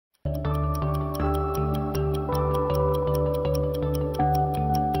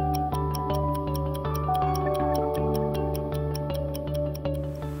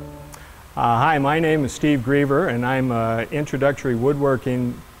Hi, my name is Steve Griever, and I'm an introductory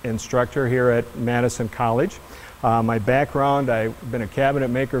woodworking instructor here at Madison College. My background, I've been a cabinet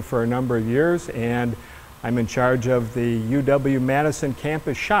maker for a number of years, and I'm in charge of the UW-Madison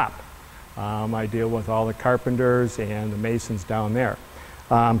campus shop. I deal with all the carpenters and the masons down there.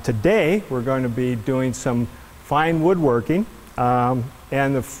 Today, we're going to be doing some fine woodworking, and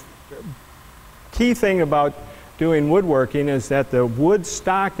the key thing about doing woodworking is that the wood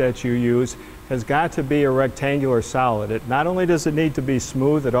stock that you use has got to be a rectangular solid. It not only does it need to be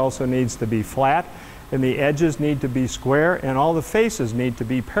smooth, it also needs to be flat, and the edges need to be square, and all the faces need to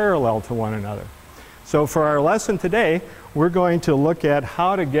be parallel to one another. So for our lesson today, we're going to look at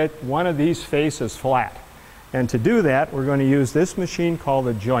how to get one of these faces flat. And to do that, we're going to use this machine called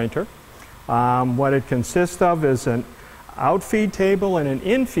a jointer. What it consists of is an outfeed table and an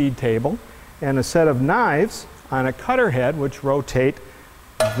infeed table, and a set of knives on a cutter head which rotate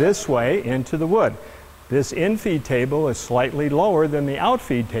this way into the wood. This infeed table is slightly lower than the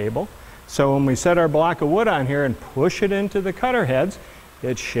outfeed table, so when we set our block of wood on here and push it into the cutter heads,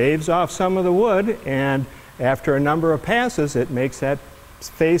 it shaves off some of the wood, and after a number of passes it makes that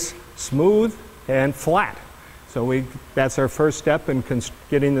face smooth and flat. So that's our first step in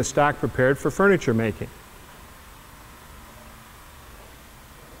getting the stock prepared for furniture making.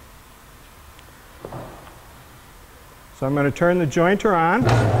 So I'm going to turn the jointer on.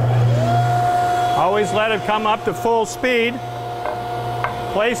 Always let it come up to full speed.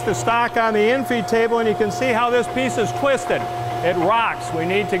 Place the stock on the infeed table, and you can see how this piece is twisted. It rocks. We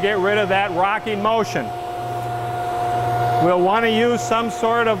need to get rid of that rocking motion. We'll want to use some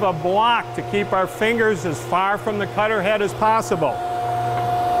sort of a block to keep our fingers as far from the cutter head as possible.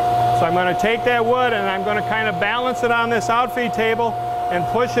 So I'm going to take that wood and I'm going to kind of balance it on this outfeed table and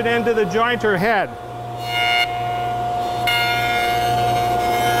push it into the jointer head.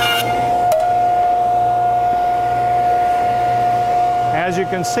 As you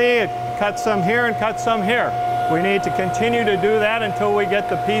can see, it cuts some here and cuts some here. We need to continue to do that until we get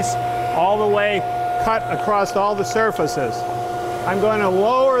the piece all the way cut across all the surfaces. I'm going to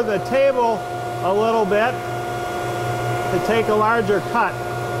lower the table a little bit to take a larger cut.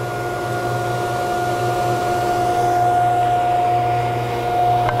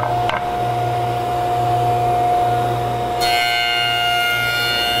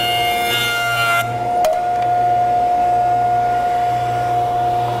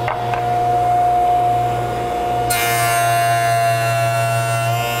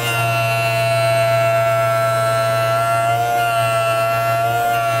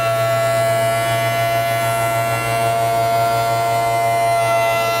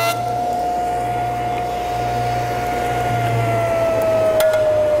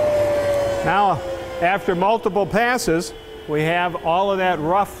 Now, after multiple passes, we have all of that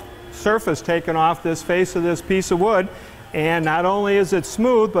rough surface taken off this face of this piece of wood, and not only is it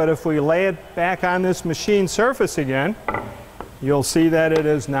smooth, but if we lay it back on this machine surface again, you'll see that it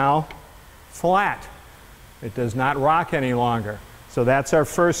is now flat. It does not rock any longer. So that's our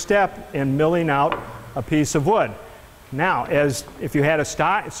first step in milling out a piece of wood. Now, if you had a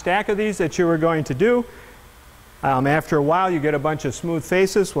stack of these that you were going to do, after a while you get a bunch of smooth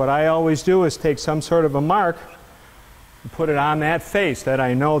faces. What I always do is take some sort of a mark and put it on that face that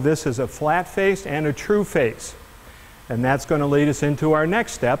I know this is a flat face and a true face. And that's going to lead us into our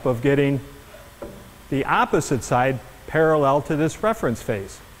next step of getting the opposite side parallel to this reference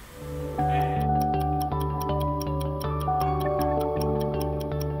face.